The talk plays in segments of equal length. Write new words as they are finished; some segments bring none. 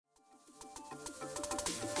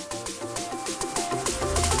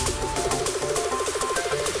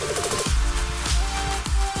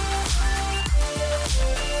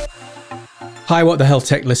Hi, What the Health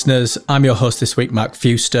Tech listeners. I'm your host this week, Mark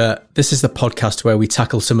Fewster. This is the podcast where we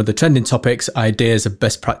tackle some of the trending topics, ideas, and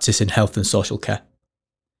best practice in health and social care.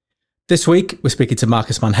 This week, we're speaking to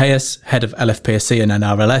Marcos Manhaes, Head of LFPSE and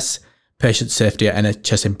NRLS, Patient Safety at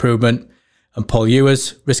NHS Improvement, and Paul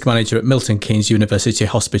Ewers, Risk Manager at Milton Keynes University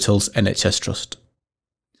Hospitals NHS Trust.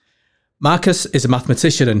 Marcos is a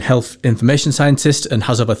mathematician and health information scientist and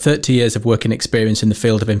has over 30 years of working experience in the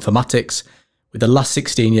field of informatics, with the last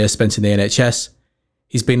 16 years spent in the NHS.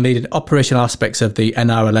 He's been leading operational aspects of the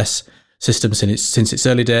NRLS system since its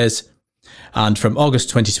early days. And from August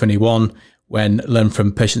 2021, when Learn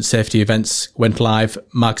from Patient Safety events went live,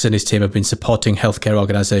 Marcos and his team have been supporting healthcare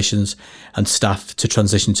organisations and staff to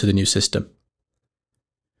transition to the new system.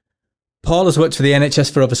 Paul has worked for the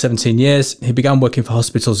NHS for over 17 years. He began working for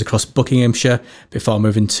hospitals across Buckinghamshire before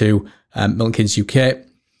moving to Milton Keynes, UK.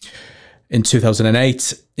 In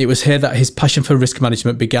 2008, it was here that his passion for risk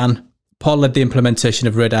management began. Paul led the implementation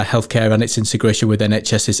of Radar Healthcare and its integration with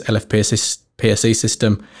NHS's LFPSE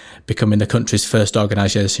system, becoming the country's first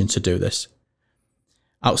organisation to do this.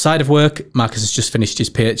 Outside of work, Marcos has just finished his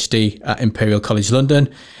PhD at Imperial College London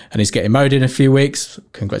and he's getting married in a few weeks.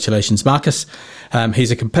 Congratulations, Marcos.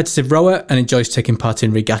 He's a competitive rower and enjoys taking part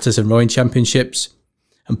in regattas and rowing championships.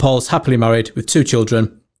 And Paul's happily married with 2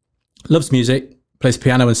 children, loves music, plays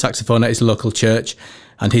piano and saxophone at his local church,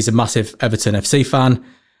 and he's a massive Everton FC fan.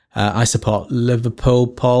 I support Liverpool,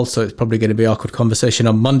 Paul, so it's probably going to be an awkward conversation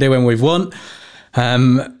on Monday when we've won.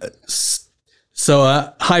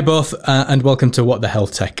 So hi both, and welcome to What the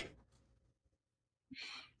Health Tech.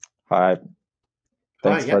 Hi.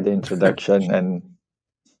 Thanks for the introduction. And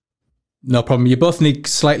no problem. You both need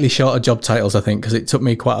slightly shorter job titles, I think, because it took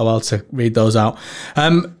me quite a while to read those out.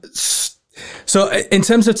 So in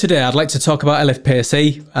terms of today, I'd like to talk about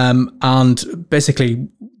LFPSE and basically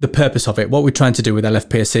the purpose of it, what we're trying to do with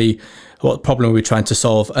LFPSE, what problem we're trying to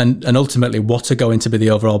solve, and ultimately what are going to be the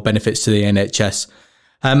overall benefits to the NHS.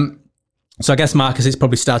 So I guess, Marcos, it's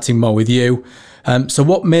probably starting more with you. So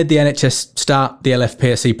what made the NHS start the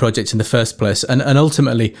LFPSE project in the first place? And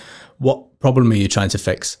ultimately, what problem are you trying to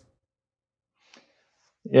fix?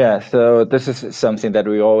 Yeah, so this is something that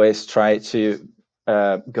we always try to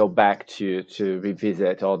go back to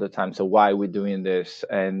revisit all the time. So why we're doing this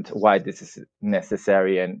and why this is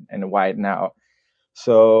necessary and why now.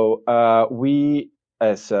 So we,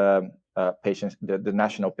 as patients, the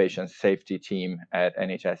National Patient Safety Team at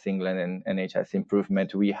NHS England and NHS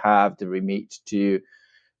Improvement, we have the remit to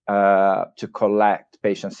collect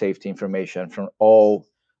patient safety information from all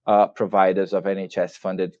providers of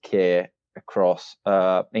NHS-funded care across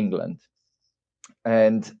England.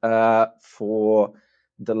 And for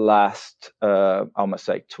the last almost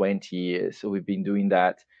like 20 years, we've been doing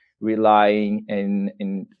that, relying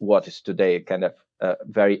in what is today kind of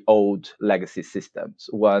very old legacy systems.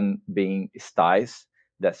 One being STIS,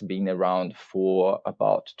 that's been around for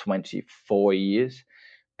about 24 years.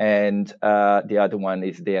 And the other one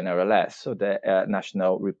is the NRLS, so the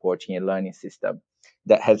National Reporting and Learning System,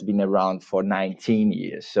 that has been around for 19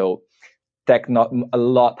 years. So a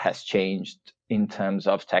lot has changed in terms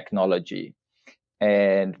of technology,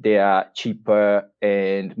 and there are cheaper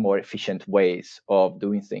and more efficient ways of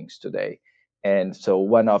doing things today. And so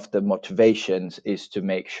one of the motivations is to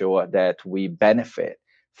make sure that we benefit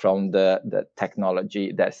from the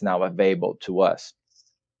technology that's now available to us.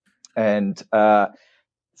 And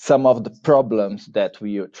some of the problems that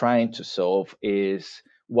we are trying to solve is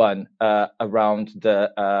one, around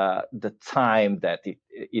the time that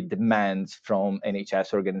it demands from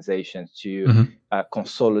NHS organizations to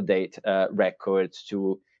consolidate records,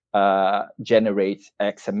 to generate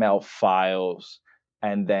XML files,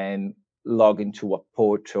 and then log into a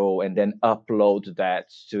portal and then upload that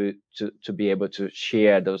to be able to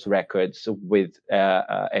share those records with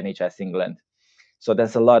NHS England. So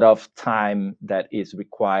there's a lot of time that is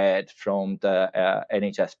required from the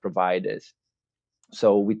NHS providers.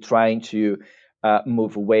 So we're trying to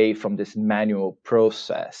move away from this manual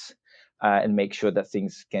process and make sure that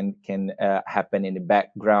things can happen in the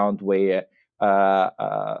background where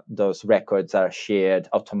those records are shared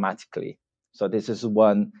automatically. So this is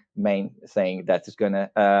one main thing that is going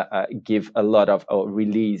to give a lot of, or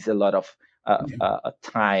release a lot of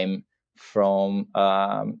time from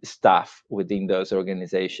staff within those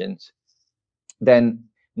organizations. Then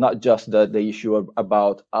not just the issue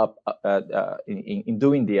about in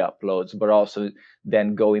doing the uploads, but also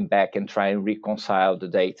then going back and try and reconcile the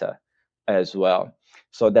data as well.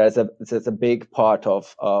 So there's a big part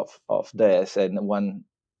of this, and one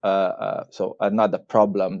so another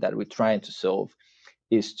problem that we're trying to solve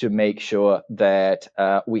is to make sure that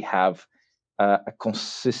we have a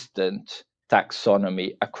consistent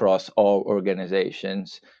taxonomy across all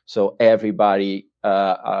organizations. So everybody,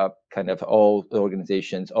 kind of all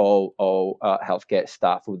organizations, all healthcare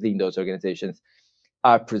staff within those organizations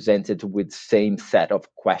are presented with same set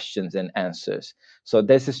of questions and answers. So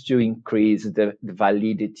this is to increase the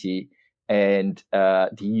validity and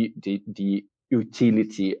the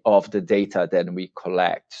utility of the data that we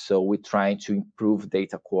collect. So we're trying to improve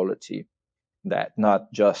data quality, that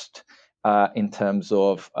not just in terms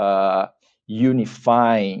of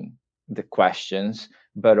unifying the questions,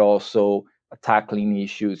 but also tackling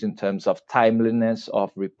issues in terms of timeliness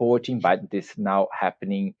of reporting, but this now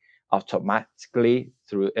happening automatically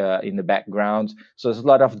through in the background. So there's a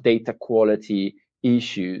lot of data quality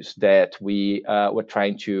issues that we were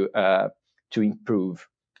trying to improve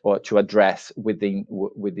or to address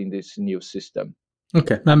within this new system.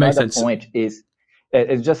 Okay, that makes sense. Another point is,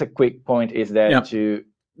 it's just a quick point, is that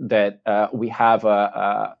we have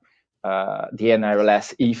the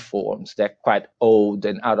NRLS e-forms. They're quite old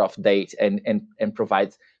and out of date and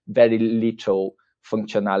provides very little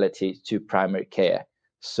functionality to primary care.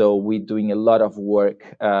 So we're doing a lot of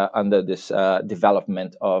work under this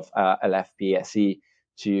development of LFPSE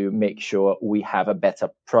to make sure we have a better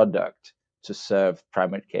product to serve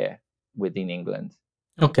primary care within England.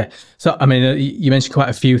 Okay. So, I mean, you mentioned quite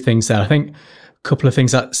a few things there. I think a couple of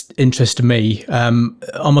things that interest me,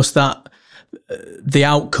 almost that the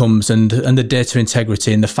outcomes and the data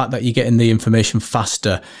integrity and the fact that you're getting the information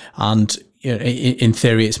faster and, you know, in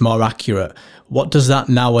theory, it's more accurate. What does that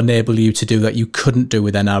now enable you to do that you couldn't do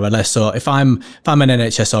with NRLS? So if I'm an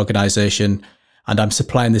NHS organisation and I'm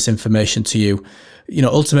supplying this information to you, you know,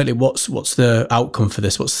 ultimately, what's the outcome for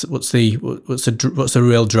this? What's the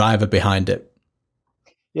real driver behind it?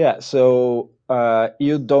 Yeah. So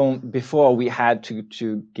before we had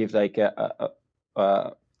to give like a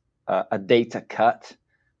data cut,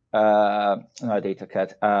 not a data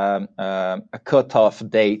cut, a cutoff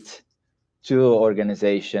date to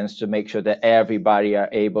organizations to make sure that everybody are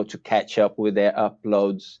able to catch up with their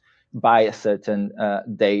uploads by a certain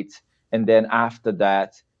date. And then after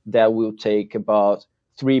that will take about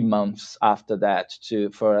 3 months after that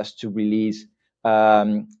for us to release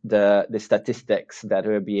the statistics that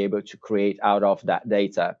we'll be able to create out of that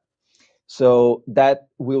data. So that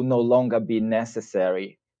will no longer be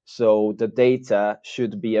necessary. So the data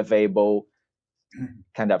should be available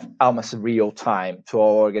kind of almost real time to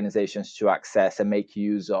all organizations to access and make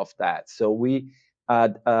use of that. So we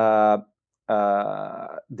are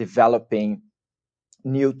developing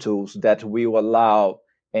new tools that will allow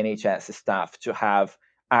NHS staff to have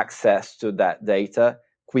access to that data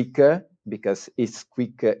quicker, because it's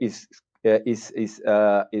quicker, is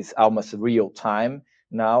almost real time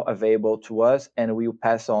now available to us, and we'll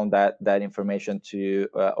pass on that information to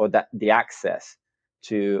the access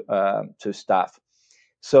to staff.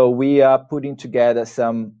 So we are putting together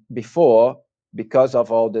because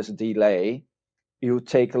of all this delay, it will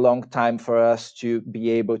take a long time for us to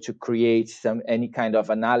be able to create any kind of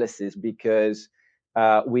analysis, because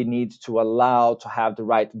we need to allow to have the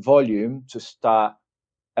right volume to start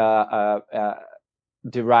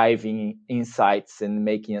deriving insights and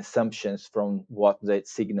making assumptions from what the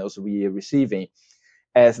signals we are receiving.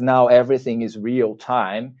 As now everything is real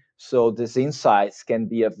time, so these insights can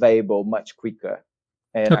be available much quicker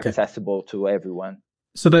and accessible to everyone.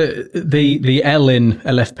 So the L in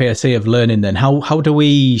LFPSE of learning, then how do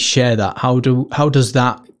we share that? How does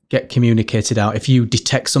that get communicated out? If you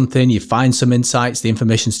detect something, you find some insights, the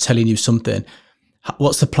information's telling you something,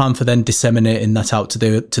 what's the plan for then disseminating that out to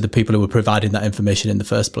the people who were providing that information in the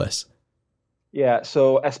first place? Yeah,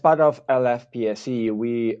 so as part of LFPSE,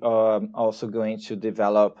 we are also going to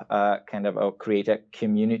develop create a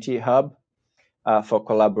community hub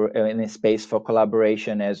for in a space for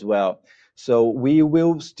collaboration as well. So we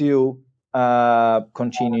will still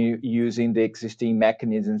continue using the existing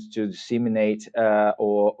mechanisms to disseminate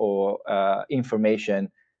or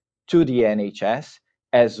information to the NHS,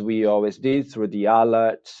 as we always did through the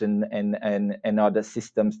alerts and other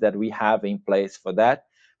systems that we have in place for that.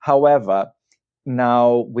 However,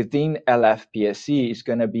 now within LFPSE, it's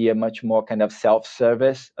going to be a much more kind of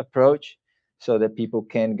self-service approach, so that people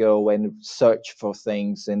can go and search for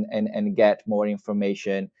things and get more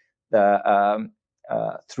information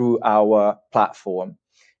through our platform,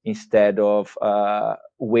 instead of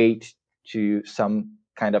wait to some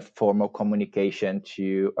kind of formal communication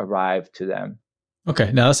to arrive to them.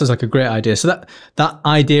 Okay, now that sounds like a great idea. So that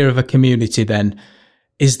idea of a community, then,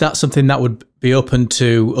 is that something that would be open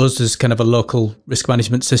to us as kind of a local risk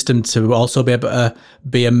management system to also be able to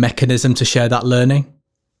be a mechanism to share that learning?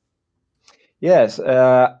 Yes,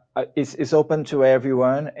 it's open to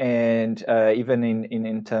everyone, and even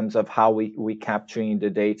in terms of how we capturing the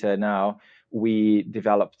data now, we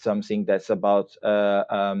developed something that's about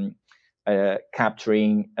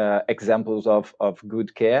capturing examples of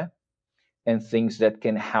good care and things that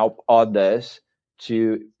can help others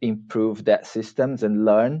to improve their systems and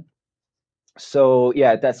learn. So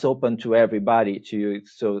yeah, that's open to everybody to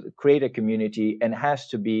create a community, and has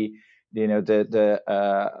to be, the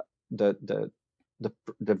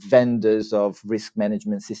vendors of risk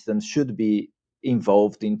management systems should be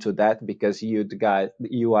involved into that, because you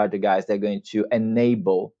are the guys that are going to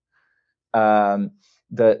enable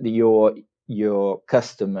your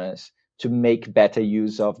customers to make better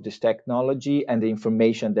use of this technology and the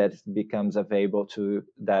information that becomes available to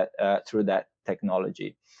that through that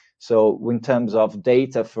technology. So in terms of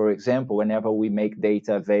data, for example, whenever we make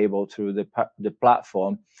data available through the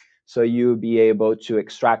platform, so you'll be able to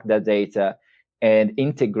extract that data and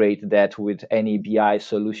integrate that with any BI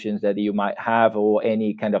solutions that you might have, or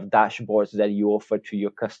any kind of dashboards that you offer to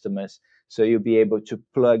your customers. So you'll be able to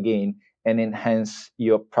plug in and enhance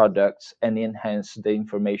your products and enhance the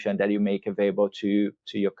information that you make available to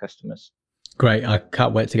your customers. Great. I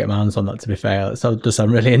can't wait to get my hands on that, to be fair. So it does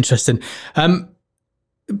sound really interesting.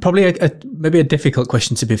 Probably maybe a difficult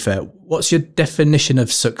question, to be fair. What's your definition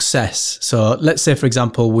of success? So let's say, for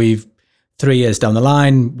example, we've 3 years down the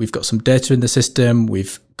line, we've got some data in the system,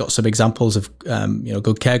 we've got some examples of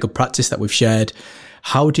good care, good practice that we've shared.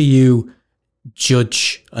 How do you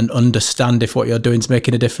judge and understand if what you're doing is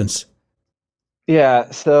making a difference?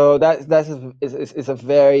 Yeah, so that is a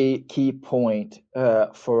very key point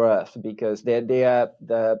for us, because there are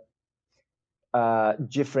the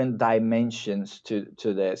different dimensions to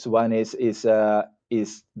this. One is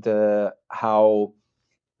the how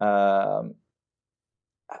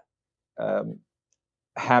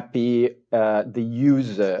happy the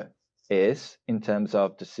user is in terms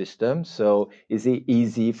of the system. So is it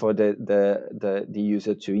easy for the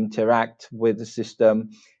user to interact with the system,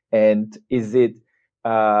 and is it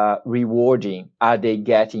rewarding? Are they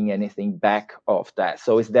getting anything back of that?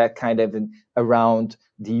 So is that kind of around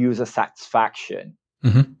the user satisfaction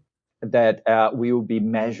that we will be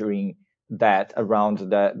measuring that around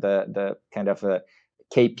the kind of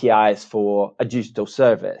KPIs for a digital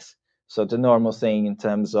service. So the normal thing in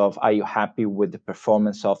terms of, are you happy with the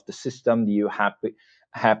performance of the system? Are you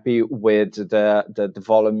happy with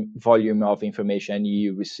the volume of information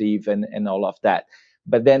you receive and all of that?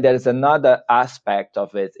 But then there's another aspect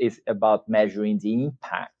of it, is about measuring the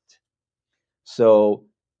impact. So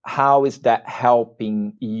how is that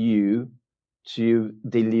helping you to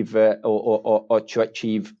deliver or to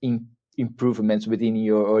achieve improvements within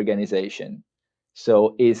your organization?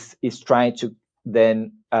 So is trying to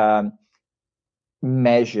then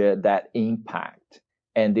measure that impact.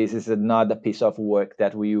 And this is another piece of work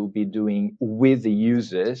that we will be doing with the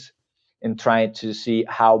users, and trying to see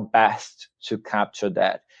how best to capture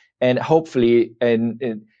that. And hopefully,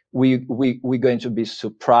 we're going to be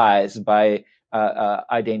surprised by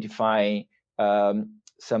identifying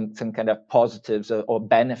some kind of positives or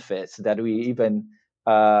benefits that we even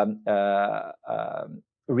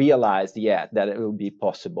realized yet that it will be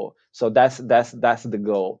possible. So that's the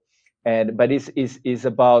goal. But it's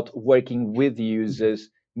about working with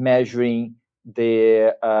users, measuring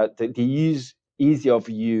the ease of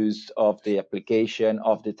use of the application,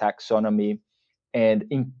 of the taxonomy, and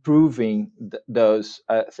improving those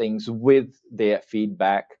things with their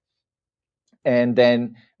feedback, and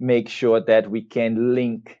then make sure that we can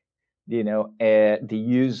link the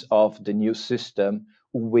use of the new system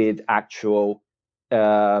with actual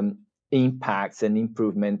impacts and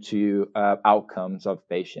improvement to outcomes of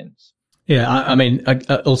patients. Yeah, I mean,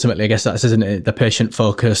 ultimately, I guess that's, isn't it, the patient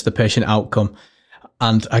focus, the patient outcome.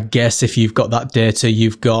 And I guess if you've got that data,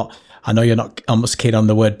 you've got, I know you're not almost keen on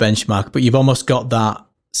the word benchmark, but you've almost got that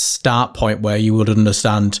start point where you would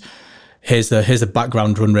understand, here's the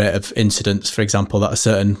background run rate of incidents, for example, that a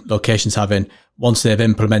certain location's having. Once they've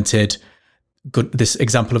implemented this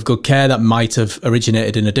example of good care that might have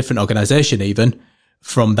originated in a different organization, even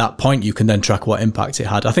from that point, you can then track what impact it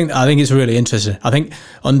had. I think it's really interesting. I think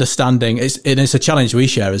understanding it's a challenge we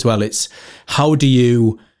share as well. It's how do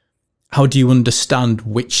you understand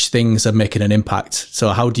which things are making an impact? So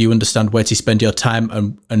how do you understand where to spend your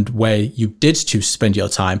time, and where you did choose to spend your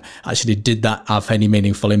time, actually did that have any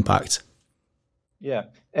meaningful impact? Yeah.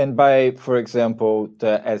 And by, for example,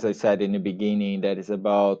 as I said in the beginning, that is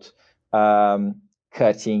about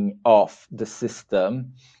cutting off the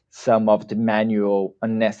system some of the manual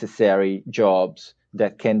unnecessary jobs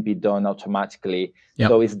that can be done automatically. Yep.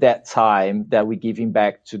 So it's that time that we're giving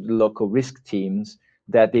back to the local risk teams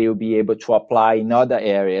that they will be able to apply in other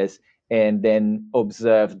areas and then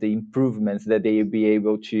observe the improvements that they will be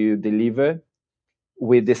able to deliver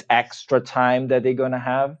with this extra time that they're going to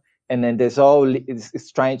have. And then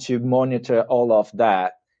it's trying to monitor all of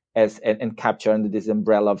that and capture under this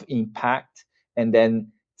umbrella of impact, and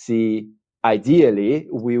then see, ideally,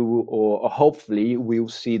 we will, or hopefully we'll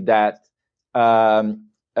see that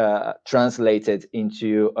translated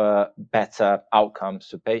into better outcomes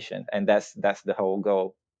to patients. And that's the whole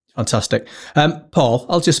goal. Fantastic. Paul,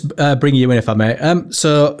 I'll just bring you in if I may.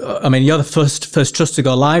 So, I mean, you're the first trust to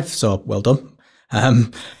go live, so well done.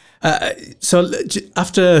 So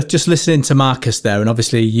after just listening to Marcus there, and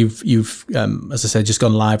obviously you've as I said, just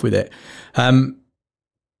gone live with it.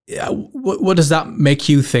 What does that make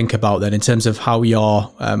you think about then in terms of how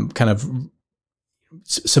you're kind of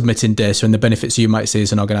submitting data and the benefits you might see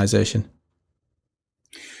as an organisation?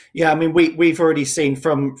 Yeah, I mean, we've already seen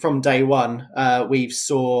from day one, we've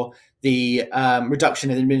saw the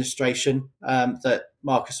reduction in administration that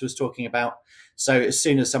Marcus was talking about. So as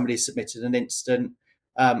soon as somebody submitted an incident,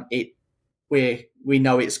 we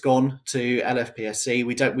know it's gone to LFPSE.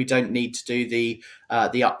 We don't need to do the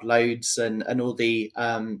uploads and all the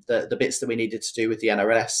bits that we needed to do with the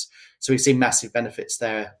NRLS. So we've seen massive benefits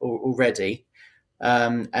there already.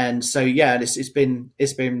 And so it's been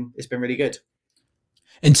really good.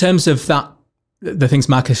 In terms of that, the things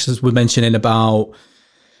Marcus was mentioning about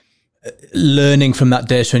learning from that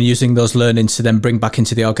data and using those learnings to then bring back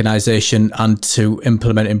into the organisation and to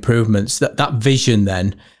implement improvements, that vision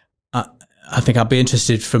then, I think I'd be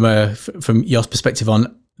interested from your perspective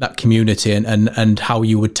on that community and how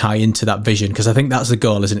you would tie into that vision, because I think that's the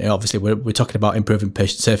goal, isn't it? Obviously, we're talking about improving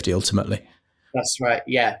patient safety ultimately. That's right.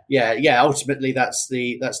 Yeah. Ultimately, that's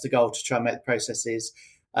the goal, to try and make the processes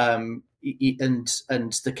and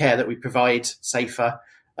the care that we provide safer,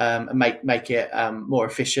 and make it more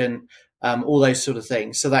efficient. All those sort of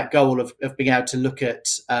things. So that goal of being able to look at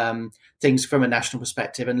things from a national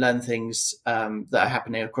perspective and learn things that are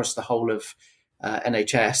happening across the whole of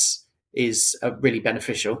NHS is really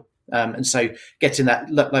beneficial. And so getting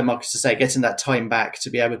that, like Marcus was saying, getting that time back to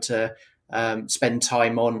be able to spend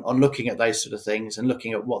time on looking at those sort of things and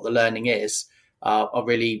looking at what the learning is are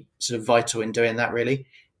really sort of vital in doing that, really.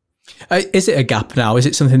 Is it a gap now? Is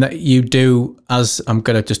it something that you do, as I'm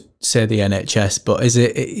going to just say the NHS, but is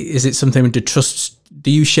it something to trust?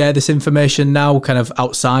 Do you share this information now kind of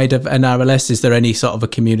outside of NRLS? Is there any sort of a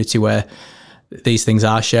community where these things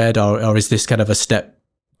are shared, or is this kind of a step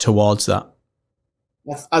towards that?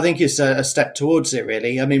 I think it's a step towards it,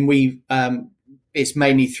 really. I mean, it's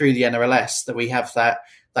mainly through the NRLS that we have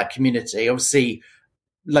that community. Obviously,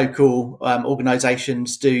 local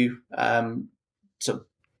organisations do sort of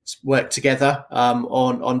work together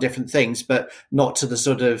on different things, but not to the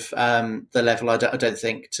sort of the level, I don't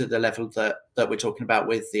think, to the level that we're talking about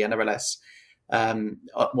with the NRLS, the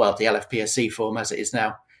LFPSE form as it is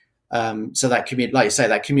now. So that community, like you say,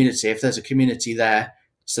 that community, if there's a community there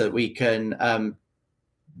so that we can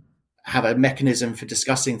have a mechanism for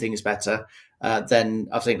discussing things better, then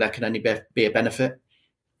I think that can only be a benefit.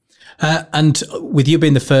 And with you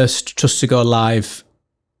being the first trust to go live,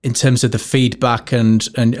 in terms of the feedback and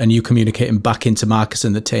you communicating back into Marcus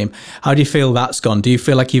and the team, how do you feel that's gone? Do you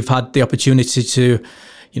feel like you've had the opportunity to,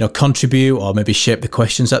 contribute or maybe shape the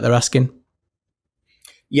questions that they're asking?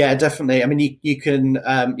 Yeah, definitely. I mean, you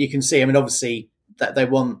can see, I mean, obviously that they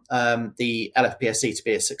want the LFPSE to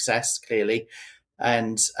be a success, clearly.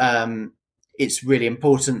 And it's really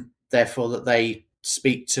important, therefore, that they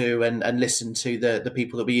speak to and listen to the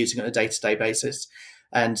people that we're using on a day-to-day basis.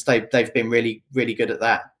 And they've been really, really good at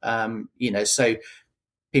that. So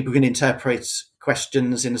people can interpret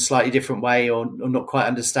questions in a slightly different way or not quite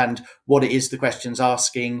understand what it is the question's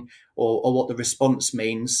asking or what the response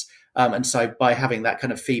means. And so by having that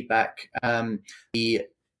kind of feedback,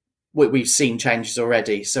 we've seen changes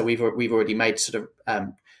already. So we've already made sort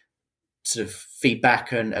of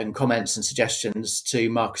feedback and comments and suggestions to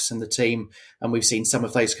Marcus and the team, and we've seen some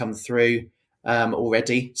of those come through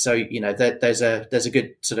already. So there's a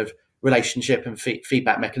good sort of relationship and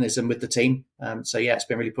feedback mechanism with the team. It's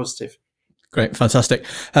been really positive. Great, fantastic.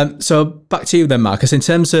 So back to you then, Marcus. In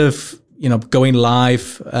terms of going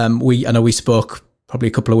live, I know we spoke probably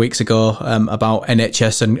a couple of weeks ago about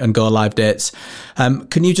NHS and go live dates.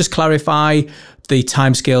 Can you just clarify the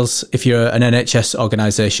timescales if you're an NHS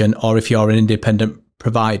organisation or if you're an independent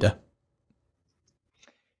provider?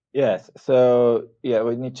 Yes. So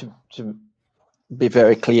we need to be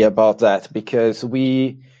very clear about that, because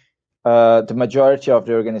the majority of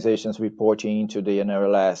the organizations reporting into the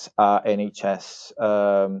NRLS are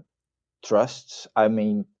NHS trusts. I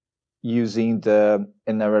mean, using the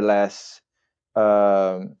NRLS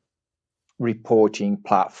reporting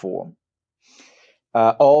platform.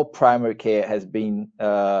 All primary care has been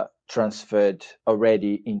transferred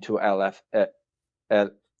already into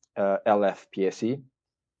LFPSE.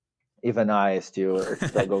 Even I still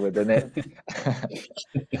struggle with the name.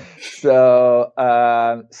 So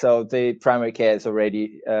the primary care is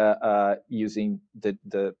already using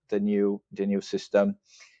the new system,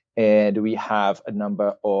 and we have a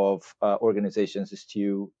number of organizations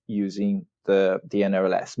still using the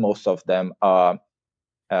NRLS. Most of them are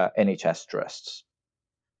NHS trusts.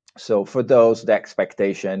 So for those, the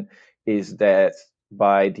expectation is that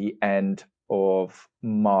by the end of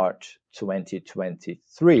March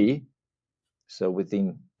 2023, so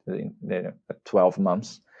within 12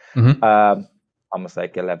 months, almost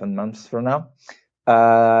like 11 months from now,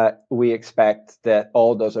 we expect that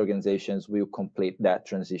all those organizations will complete that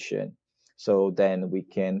transition. So then we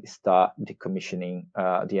can start decommissioning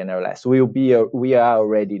the NRLS. We are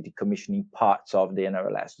already decommissioning parts of the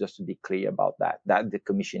NRLS, just to be clear about that. That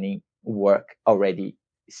decommissioning work already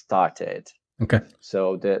started. Okay.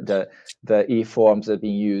 So the e-forms are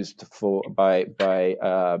being used by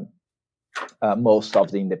most of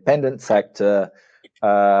the independent sector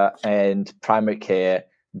and primary care.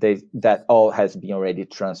 That all has been already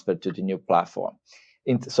transferred to the new platform.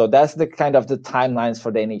 So that's the kind of the timelines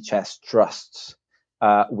for the NHS trusts,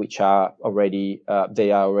 which are already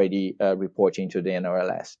reporting to the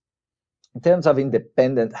NRLS. In terms of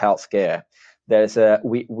independent healthcare, there's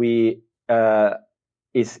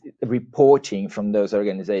is reporting from those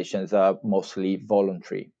organizations are mostly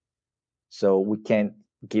voluntary, so we can't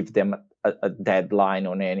give them a deadline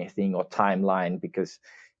on anything or timeline, because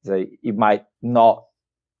it might not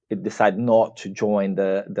decide not to join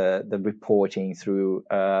the reporting through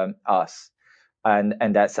us,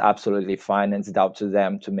 and that's absolutely fine, and it's down to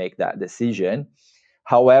them to make that decision.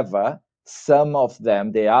 However, some of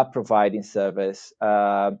them, they are providing service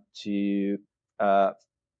to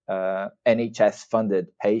NHS funded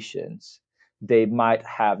patients. They might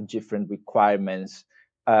have different requirements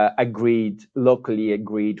locally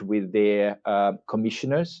agreed with their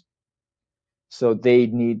commissioners, so they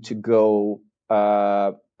need to go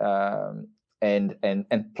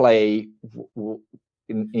and play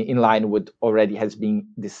in line with already has been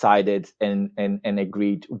decided and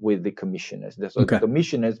agreed with the commissioners. So the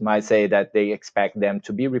commissioners might say that they expect them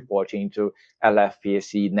to be reporting to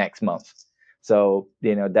LFPSE next month. So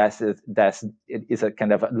that's a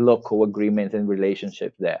kind of a local agreement and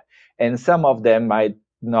relationship there. And some of them might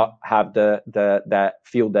not have that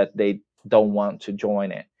feel that they don't want to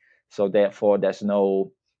join it. So therefore, there's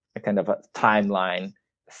no kind of a timeline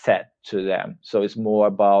set to them. So it's more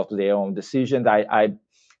about their own decision. I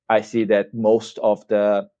see that most of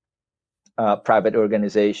the private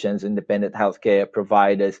organizations, independent healthcare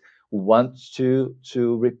providers, want to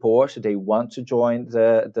report. They want to join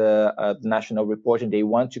the national reporting. They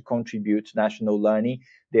want to contribute to national learning.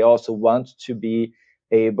 They also want to be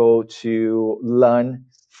able to learn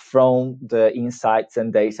from the insights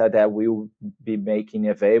and data that we will be making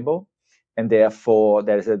available. And therefore,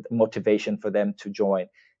 there's a motivation for them to join.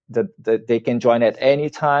 They can join at any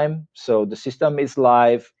time. So the system is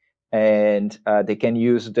live, and they can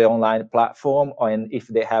use the online platform. And if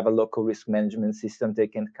they have a local risk management system, they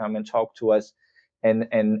can come and talk to us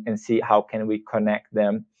and see how can we connect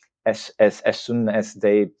them as soon as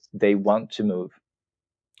they want to move.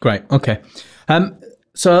 Great. Okay.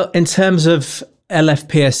 So in terms of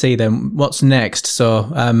LFPSE, then what's next? So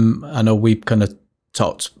I know we've kind of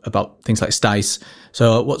talked about things like STICE.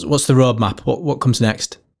 So what's the roadmap? What comes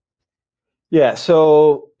next? Yeah.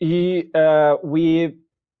 So we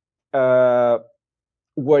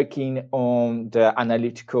working on the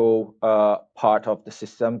analytical part of the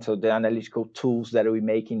system. So the analytical tools that we're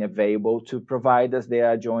making available to providers, they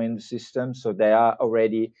are joining the system. So there are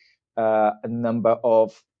already a number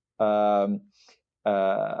of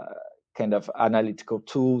kind of analytical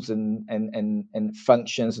tools and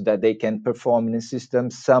functions that they can perform in the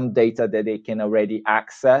system, some data that they can already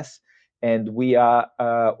access. And we are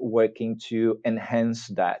working to enhance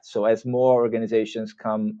that. So as more organizations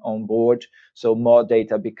come on board, so more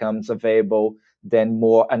data becomes available, then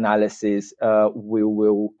more analysis we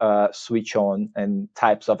will switch on, and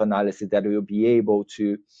types of analysis that we will be able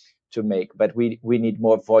to make. But we need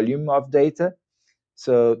more volume of data,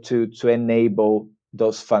 so to enable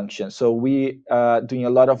those functions. So we are doing a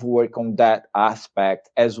lot of work on that aspect,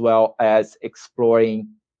 as well as exploring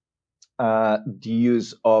the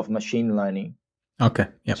use of machine learning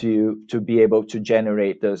to be able to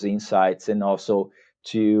generate those insights, and also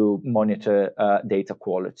to monitor data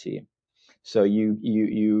quality. So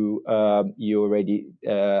you already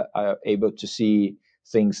are able to see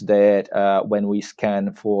things that when we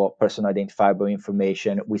scan for personal identifiable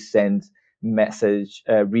information, we send message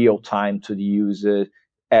real time to the user,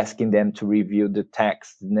 asking them to review the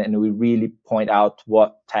text, and we really point out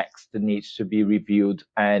what text needs to be reviewed.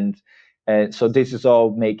 And so this is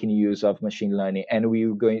all making use of machine learning, and we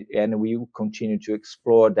will continue to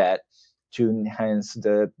explore that to enhance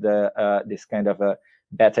this kind of a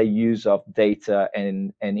better use of data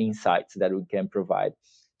and insights that we can provide.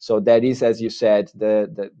 So that is, as you said,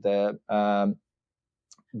 the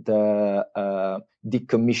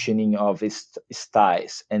decommissioning of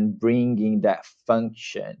styles and bringing that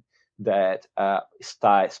function that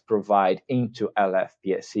styles provide into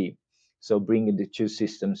LFPSE. So bringing the two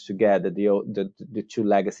systems together, the two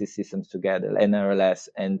legacy systems together, NRLS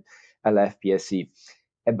and LFPSE.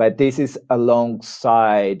 But this is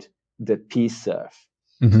alongside the PSERF.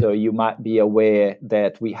 Mm-hmm. So you might be aware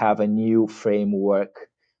that we have a new framework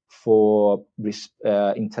for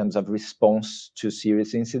in terms of response to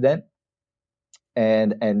serious incident,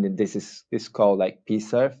 and this is called like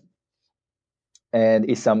PSERF, and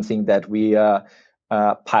it's something that we are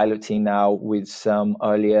piloting now with some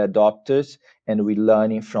early adopters, and we're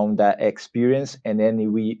learning from that experience, and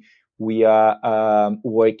then we are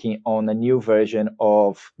working on a new version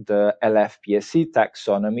of the LFPSE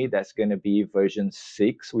taxonomy. That's going to be version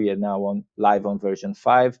 6. We are now live on version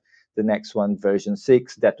 5. The next one, version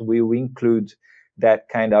 6, that will include that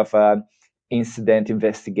kind of incident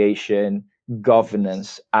investigation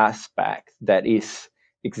governance aspect that is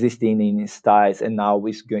existing in styles, and now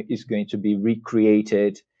is going to be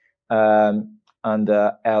recreated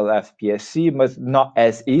under LFPSE, but not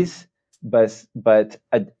as is, but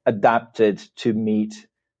adapted to meet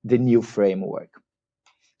the new framework.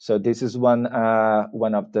 So this is one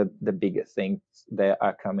of the biggest things that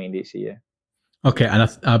are coming this year. Okay, and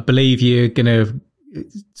I believe you're going to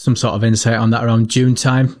some sort of insight on that around June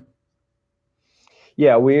time.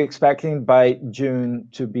 Yeah, we're expecting by June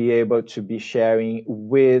to be able to be sharing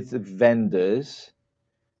with vendors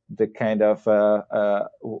the kind of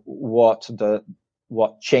what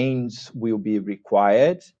change will be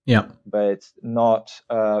required. Yeah, but not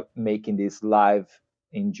making this live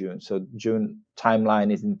in June. So June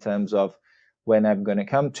timeline is in terms of when I'm going to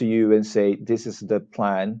come to you and say, this is the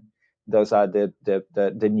plan. Those are the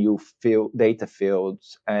new data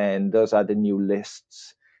fields, and those are the new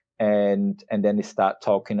lists, and then they start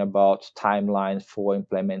talking about timelines for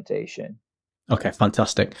implementation. Okay,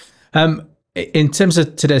 fantastic. In terms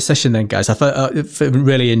of today's session, then, guys, I thought it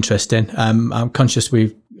really interesting. I'm conscious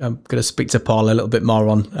I'm going to speak to Paul a little bit more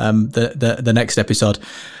on the next episode.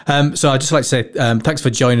 So I'd just like to say thanks for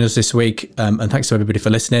joining us this week, and thanks to everybody for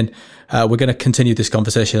listening. We're going to continue this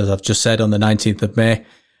conversation, as I've just said, on the 19th of May.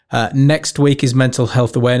 Next week is Mental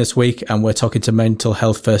Health Awareness Week, and we're talking to mental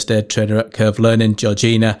health first aid trainer at Curve Learning,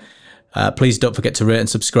 Georgina. Please don't forget to rate and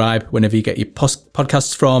subscribe whenever you get your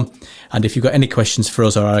podcasts from. And if you've got any questions for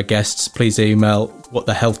us or our guests, please email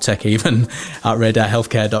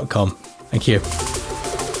whatthehealthtech@radarhealthcare.com. Thank you.